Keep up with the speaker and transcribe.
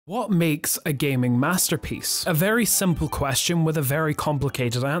What makes a gaming masterpiece? A very simple question with a very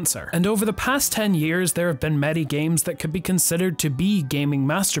complicated answer. And over the past 10 years, there have been many games that could be considered to be gaming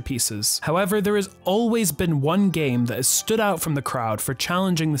masterpieces. However, there has always been one game that has stood out from the crowd for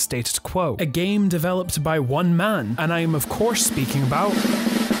challenging the status quo. A game developed by one man, and I am of course speaking about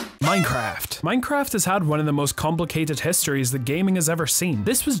Minecraft. Minecraft has had one of the most complicated histories that gaming has ever seen.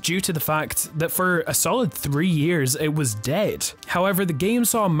 This was due to the fact that for a solid 3 years it was dead. However, the game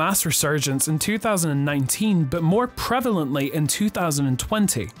saw a mass resurgence in 2019, but more prevalently in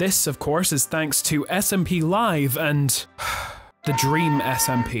 2020. This, of course, is thanks to SMP Live and the Dream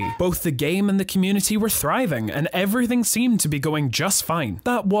SMP. Both the game and the community were thriving, and everything seemed to be going just fine.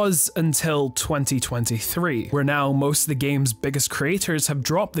 That was until 2023, where now most of the game's biggest creators have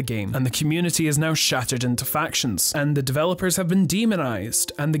dropped the game, and the community is now shattered into factions, and the developers have been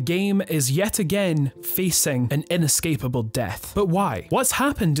demonized, and the game is yet again facing an inescapable death. But why? What's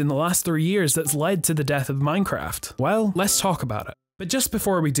happened in the last 3 years that's led to the death of Minecraft? Well, let's talk about it. But just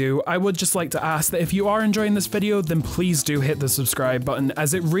before we do, I would just like to ask that if you are enjoying this video, then please do hit the subscribe button,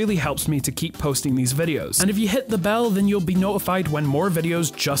 as it really helps me to keep posting these videos. And if you hit the bell, then you'll be notified when more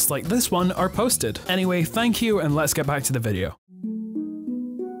videos just like this one are posted. Anyway, thank you, and let's get back to the video.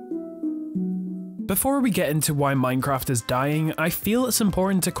 Before we get into why Minecraft is dying, I feel it's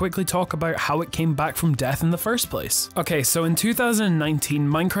important to quickly talk about how it came back from death in the first place. Okay, so in 2019,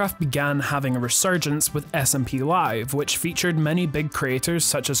 Minecraft began having a resurgence with SMP Live, which featured many big creators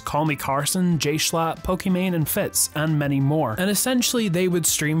such as Call Me Carson, Jschlatt, Pokimane, and Fitz, and many more. And essentially, they would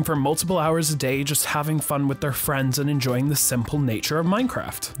stream for multiple hours a day just having fun with their friends and enjoying the simple nature of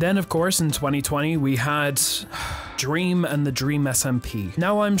Minecraft. Then, of course, in 2020, we had Dream and the Dream SMP.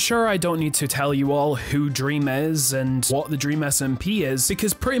 Now, I'm sure I don't need to tell you all who Dream is and what the Dream SMP is,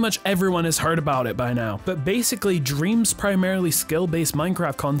 because pretty much everyone has heard about it by now. But basically, Dream's primarily skill-based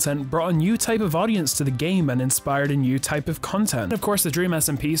Minecraft content brought a new type of audience to the game and inspired a new type of content. And of course, the Dream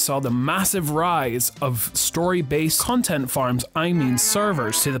SMP saw the massive rise of story-based content farms, I mean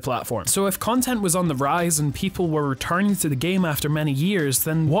servers, to the platform. So if content was on the rise and people were returning to the game after many years,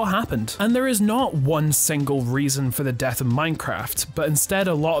 then what happened? And there is not one single reason for the death of Minecraft, but instead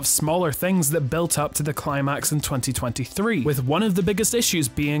a lot of smaller things that built up to the climax in 2023, with one of the biggest issues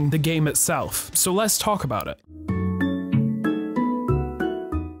being the game itself. So let's talk about it.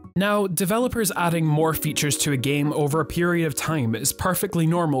 Now, developers adding more features to a game over a period of time is perfectly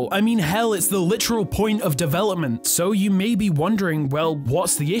normal. I mean, hell, it's the literal point of development. So you may be wondering, well,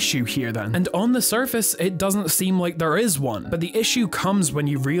 what's the issue here then? And on the surface, it doesn't seem like there is one. But the issue comes when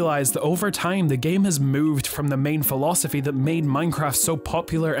you realize that over time, the game has moved from the main philosophy that made Minecraft so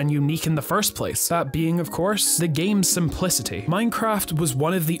popular and unique in the first place. That being, of course, the game's simplicity. Minecraft was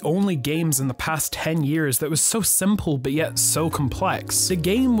one of the only games in the past 10 years that was so simple but yet so complex. The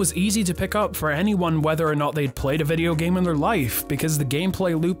game was easy to pick up for anyone whether or not they'd played a video game in their life, because the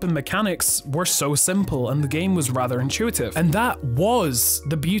gameplay loop and mechanics were so simple and the game was rather intuitive. And that was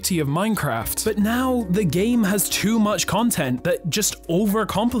the beauty of Minecraft. But now the game has too much content that just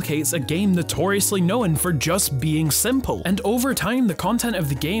overcomplicates a game notoriously known for just being simple. And over time, the content of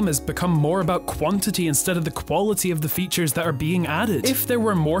the game has become more about quantity instead of the quality of the features that are being added. If there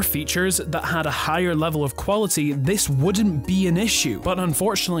were more features that had a higher level of quality, this wouldn't be an issue. But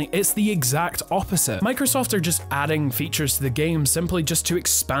unfortunately, it's the exact opposite. Microsoft are just adding features to the game simply just to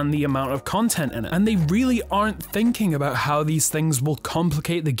expand the amount of content in it, and they really aren't thinking about how these things will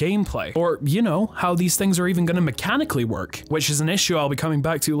complicate the gameplay, or, you know, how these things are even going to mechanically work, which is an issue I'll be coming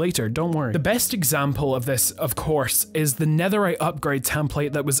back to later, don't worry. The best example of this, of course, is the netherite upgrade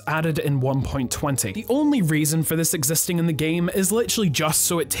template that was added in 1.20. The only reason for this existing in the game is literally just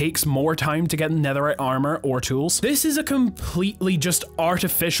so it takes more time to get netherite armor or tools. This is a completely just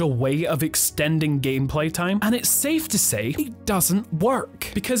artificial way of extending gameplay time, and it's safe to say it doesn't work,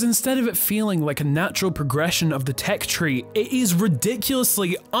 because instead of it feeling like a natural progression of the tech tree, it is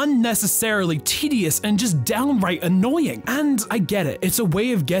ridiculously, unnecessarily tedious and just downright annoying. And I get it, it's a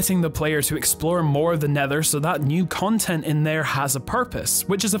way of getting the player to explore more of the nether so that new content in there has a purpose,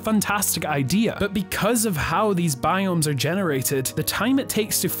 which is a fantastic idea. But because of how these biomes are generated, the time it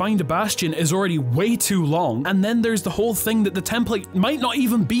takes to find a bastion is already way too long, and then there's the whole thing that the template might not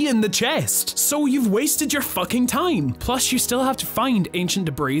even be in the chest, so you've wasted your fucking time. Plus, you still have to find ancient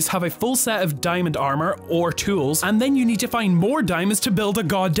debris, have a full set of diamond armor or tools, and then you need to find more diamonds to build a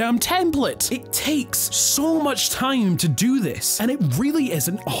goddamn template. It takes so much time to do this, and it really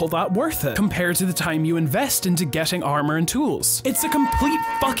isn't all that worth it compared to the time you invest into getting armor and tools. It's a complete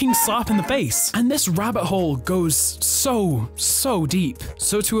fucking slap in the face, and this rabbit hole goes so deep.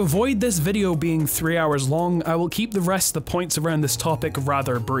 So to avoid this video being 3 hours long, I will keep the rest of the points around this topic rather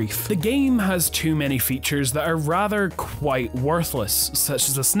rather brief. The game has too many features that are rather quite worthless, such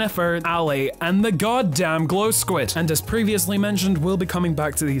as the sniffer, alley, and the goddamn glow squid. And as previously mentioned, we'll be coming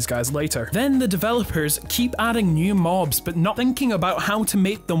back to these guys later. Then the developers keep adding new mobs, but not thinking about how to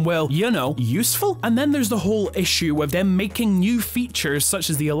make them, well, you know, useful? And then there's the whole issue of them making new features such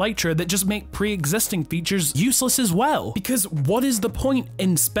as the elytra that just make pre-existing features useless as well. Because what is the point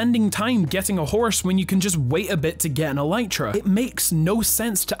in spending time getting a horse when you can just wait a bit to get an elytra? It makes no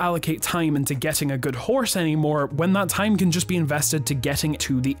sense to allocate time into getting a good horse anymore when that time can just be invested to getting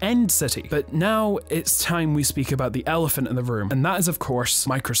to the end city. But now it's time we speak about the elephant in the room, and that is of course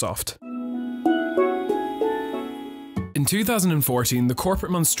Microsoft. In 2014, the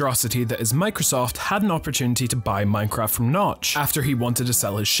corporate monstrosity that is Microsoft had an opportunity to buy Minecraft from Notch after he wanted to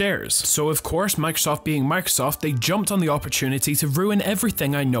sell his shares. So of course, Microsoft being Microsoft, they jumped on the opportunity to ruin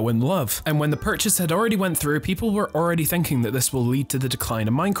everything I know and love. And when the purchase had already went through, people were already thinking that this will lead to the decline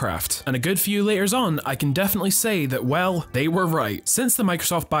of Minecraft. And a good few layers on, I can definitely say that, well, they were right. Since the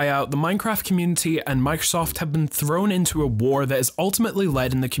Microsoft buyout, the Minecraft community and Microsoft have been thrown into a war that has ultimately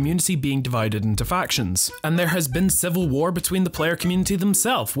led in the community being divided into factions. And there has been civil war between the player community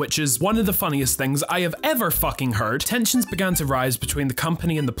themselves, which is one of the funniest things I have ever fucking heard. Tensions began to rise between the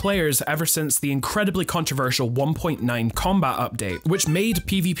company and the players ever since the incredibly controversial 1.9 combat update, which made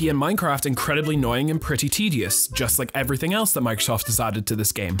PvP in Minecraft incredibly annoying and pretty tedious, just like everything else that Microsoft has added to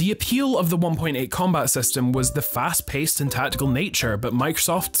this game. The appeal of the 1.8 combat system was the fast-paced and tactical nature, but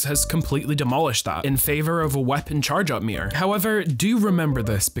Microsoft has completely demolished that in favor of a weapon charge-up mirror. However, do remember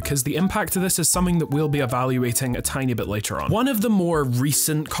this, because the impact of this is something that we'll be evaluating a tiny bit later on. One of the more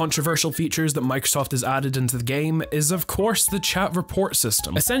recent controversial features that Microsoft has added into the game is of course the chat report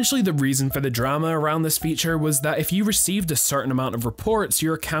system. Essentially the reason for the drama around this feature was that if you received a certain amount of reports,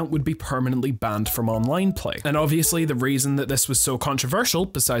 your account would be permanently banned from online play. And obviously the reason that this was so controversial,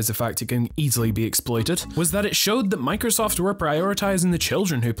 besides the fact it can easily be exploited, was that it showed that Microsoft were prioritizing the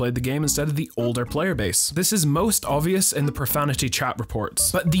children who played the game instead of the older player base. This is most obvious in the profanity chat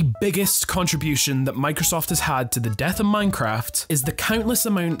reports. But the biggest contribution that Microsoft has had to the death of Minecraft is the countless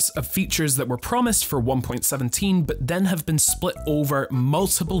amounts of features that were promised for 1.17 but then have been split over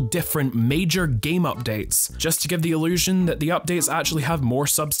multiple different major game updates, just to give the illusion that the updates actually have more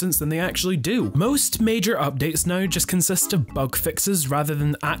substance than they actually do. Most major updates now just consist of bug fixes rather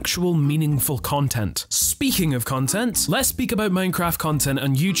than actual meaningful content. Speaking of content, let's speak about Minecraft content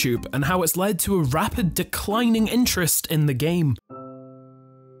on YouTube and how it's led to a rapid declining interest in the game.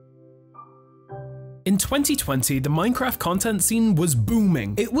 In 2020, the Minecraft content scene was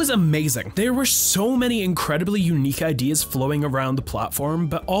booming. It was amazing. There were so many incredibly unique ideas flowing around the platform,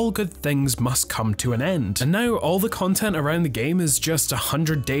 but all good things must come to an end. And now all the content around the game is just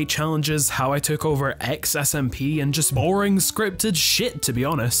 100-day challenges, how I took over X SMP, and just boring scripted shit, to be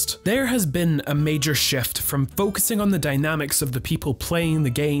honest. There has been a major shift from focusing on the dynamics of the people playing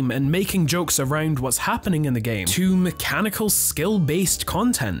the game and making jokes around what's happening in the game, to mechanical skill-based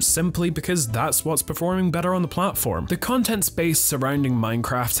content, simply because that's what's performing better on the platform. The content space surrounding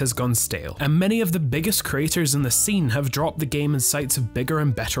Minecraft has gone stale, and many of the biggest creators in the scene have dropped the game in sight of bigger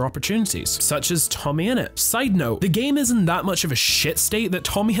and better opportunities, such as TommyInnit. Side note, the game isn't that much of a shit state that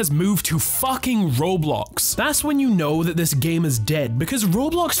Tommy has moved to fucking Roblox. That's when you know that this game is dead, because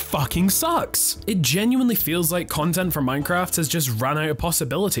Roblox fucking sucks. It genuinely feels like content for Minecraft has just run out of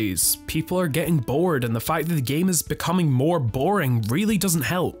possibilities. People are getting bored, and the fact that the game is becoming more boring really doesn't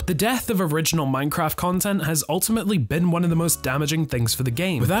help. The death of original Minecraft content has ultimately been one of the most damaging things for the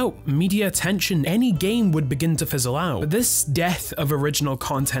game. Without media attention, any game would begin to fizzle out. But this death of original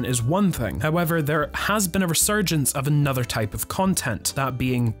content is one thing. However, there has been a resurgence of another type of content, that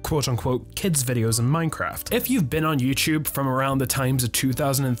being quote-unquote kids videos in Minecraft. If you've been on YouTube from around the times of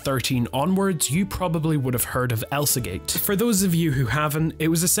 2013 onwards, you probably would have heard of Elsagate. For those of you who haven't, it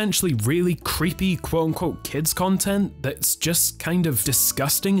was essentially really creepy quote-unquote kids content that's just kind of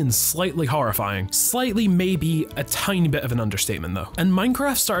disgusting and slightly horrifying. Slightly maybe a tiny bit of an understatement though. And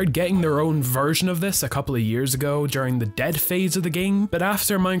Minecraft started getting their own version of this a couple of years ago during the dead phase of the game, but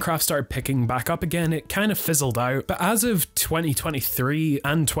after Minecraft started picking back up again, it kind of fizzled out. But as of 2023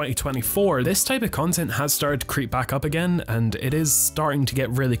 and 2024, this type of content has started to creep back up again, and it is starting to get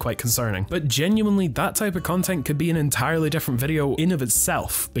really quite concerning. But genuinely, that type of content could be an entirely different video in of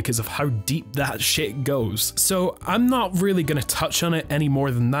itself because of how deep that shit goes. So I'm not really gonna touch on it any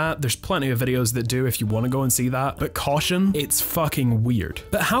more than that. There's plenty of videos that do if you want to go and see that, but caution, it's fucking weird.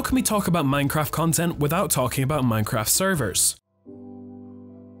 But how can we talk about Minecraft content without talking about Minecraft servers?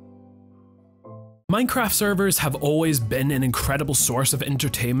 Minecraft servers have always been an incredible source of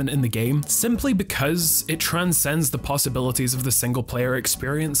entertainment in the game, simply because it transcends the possibilities of the single player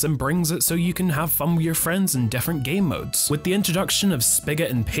experience and brings it so you can have fun with your friends in different game modes. With the introduction of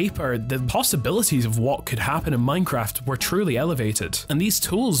Spigot and Paper, the possibilities of what could happen in Minecraft were truly elevated, and these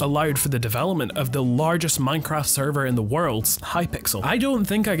tools allowed for the development of the largest Minecraft server in the world, Hypixel. I don't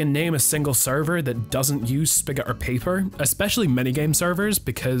think I can name a single server that doesn't use Spigot or Paper, especially minigame servers,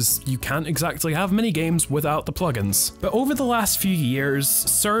 because you can't exactly have minigames without the plugins. But over the last few years,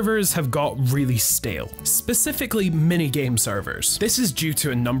 servers have got really stale, specifically minigame servers. This is due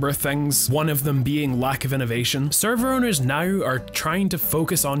to a number of things, one of them being lack of innovation. Server owners now are trying to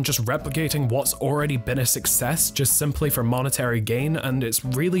focus on just replicating what's already been a success just simply for monetary gain, and it's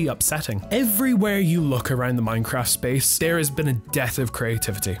really upsetting. Everywhere you look around the Minecraft space, there has been a death of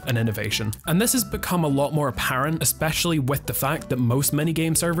creativity and innovation. And this has become a lot more apparent, especially with the fact that most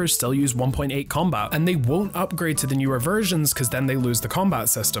minigame servers still use 1.8 combat, and they won't upgrade to the newer versions because then they lose the combat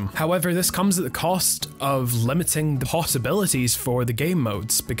system. However, this comes at the cost of limiting the possibilities for the game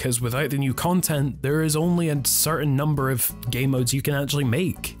modes, because without the new content, there is only a certain number of game modes you can actually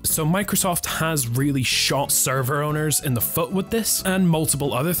make. So Microsoft has really shot server owners in the foot with this, and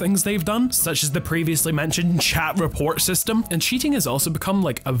multiple other things they've done, such as the previously mentioned chat report system. And cheating has also become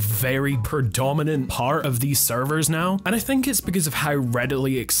like a very predominant part of these servers now, and I think it's because of how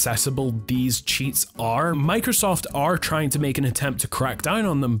readily accessible these cheats are. Microsoft are trying to make an attempt to crack down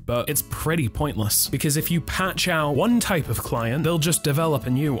on them, but it's pretty pointless, because if you patch out one type of client, they'll just develop a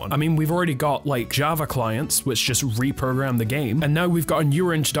new one. I mean, we've already got like Java clients, which just reprogram the game, and now we've got a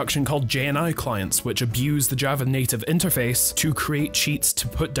newer introduction called JNI clients, which abuse the Java native interface to create cheats to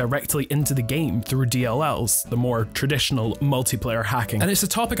put directly into the game through DLLs, the more traditional multiplayer hacking. And it's a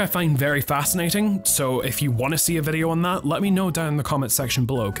topic I find very fascinating, so if you want to see a video on that, let me know down in the comment section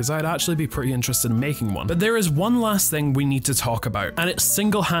below, because I'd actually be pretty interested in making one. But there is one last thing we need to talk about, and it's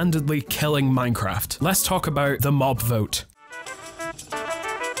single-handedly killing Minecraft. Let's talk about the mob vote.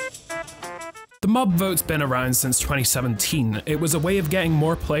 The mob vote's been around since 2017. It was a way of getting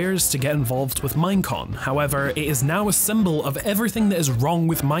more players to get involved with Minecon. However, it is now a symbol of everything that is wrong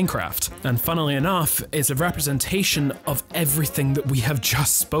with Minecraft. And funnily enough, it's a representation of everything that we have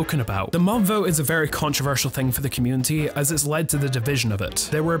just spoken about. The mob vote is a very controversial thing for the community, as it's led to the division of it.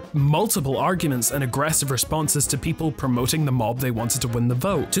 There were multiple arguments and aggressive responses to people promoting the mob they wanted to win the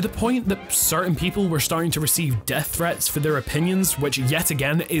vote, to the point that certain people were starting to receive death threats for their opinions, which yet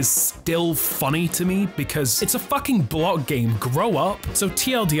again is still funny to me because it's a fucking block game, grow up. So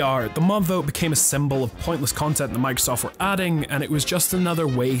TLDR, the mob vote became a symbol of pointless content that Microsoft were adding, and it was just another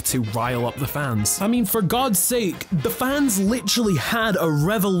way to rile up the fans. I mean, for God's sake, the fans literally had a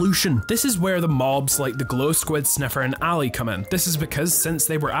revolution. This is where the mobs like the Glow Squid, Sniffer, and Ali come in. This is because since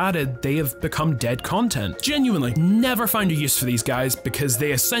they were added, they have become dead content. Genuinely, never found a use for these guys because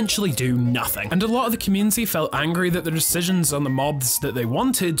they essentially do nothing. And a lot of the community felt angry that the decisions on the mobs that they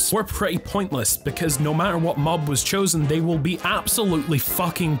wanted were pretty pointless, because no matter what mob was chosen, they will be absolutely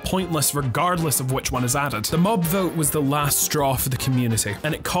fucking pointless regardless of which one is added. The mob vote was the last straw for the community,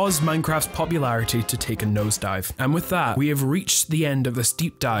 and it caused Minecraft's popularity to take a nosedive. And with that, we have reached the end of this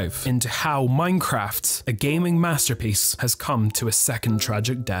deep dive into how Minecraft, a gaming masterpiece, has come to a second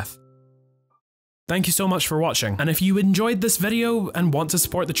tragic death. Thank you so much for watching, and if you enjoyed this video and want to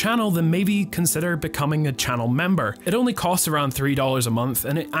support the channel, then maybe consider becoming a channel member. It only costs around $3 a month,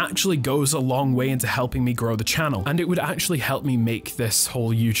 and it actually goes a long way into helping me grow the channel, and it would actually help me make this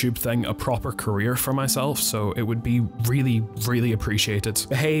whole YouTube thing a proper career for myself, so it would be really, really appreciated.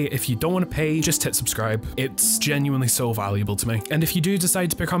 But hey, if you don't want to pay, just hit subscribe. It's genuinely so valuable to me. And if you do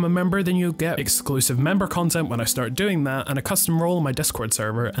decide to become a member, then you'll get exclusive member content when I start doing that, and a custom role in my Discord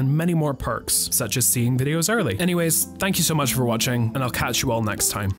server, and many more perks, such as seeing videos early. Anyways, thank you so much for watching, and I'll catch you all next time.